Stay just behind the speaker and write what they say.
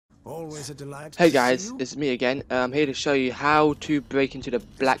Always a delight Hey to see guys, you. it's me again. I'm here to show you how to break into the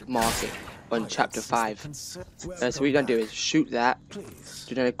black market on What chapter else is the 5. concern? So what you're Welcome gonna do back. is shoot that. Please,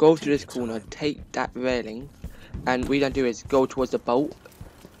 You're gonna go to take this your corner, time. take that railing, and what you're gonna do is go towards the boat,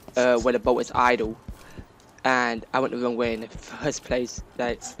 where the boat is idle. And I went the wrong way in the first place.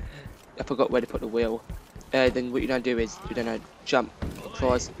 Like I forgot where to put the wheel. Then what you're gonna do is you're gonna jump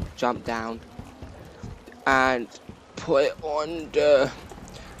across, jump down, and put it on the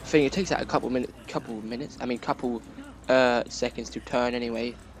thing. It takes like a couple seconds to turn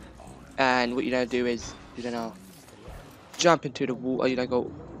anyway. And what you're gonna do is you're gonna jump into the water. You're gonna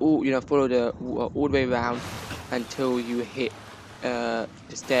go follow the water all the way around until you hit the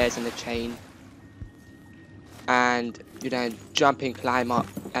stairs and the chain, and you're gonna jump and climb up,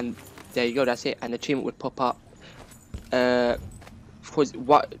 and there you go. That's it. And the achievement would pop up. Because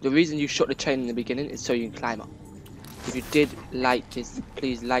what the reason you shot the chain in the beginning is so you can climb up. If you did like this,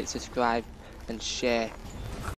 please like, subscribe, and share.